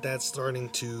 Now that that's starting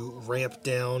to ramp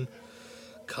down,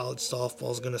 college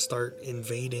softball is going to start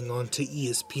invading onto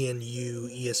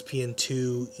ESPNU,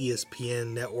 ESPN2,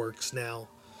 ESPN networks now.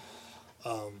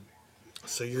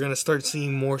 So you're going to start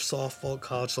seeing more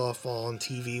college softball on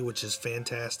TV, which is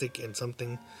fantastic and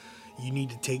something you need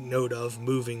to take note of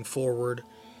moving forward.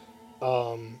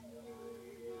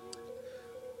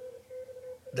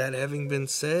 That having been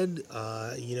said,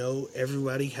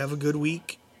 everybody have a good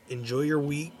week. Enjoy your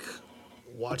week.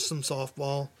 Watch some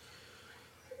softball.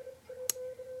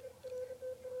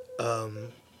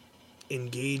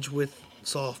 Engage with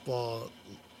softball.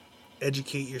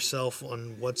 Educate yourself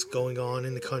on what's going on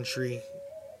in the country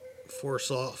for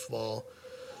softball.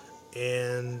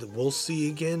 And we'll see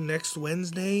you again next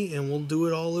Wednesday, and we'll do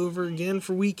it all over again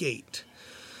for week 8.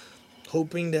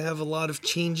 Hoping to have a lot of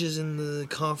changes in the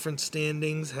conference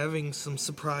standings, having some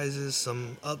surprises,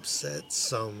 some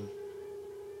upsets,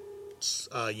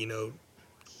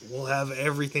 we'll have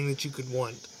everything that you could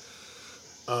want.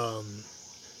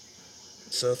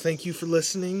 So thank you for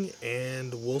listening,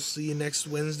 and we'll see you next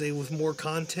Wednesday with more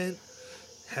content.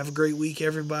 Have a great week,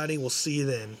 everybody. We'll see you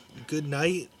then. Good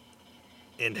night,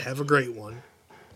 and have a great one.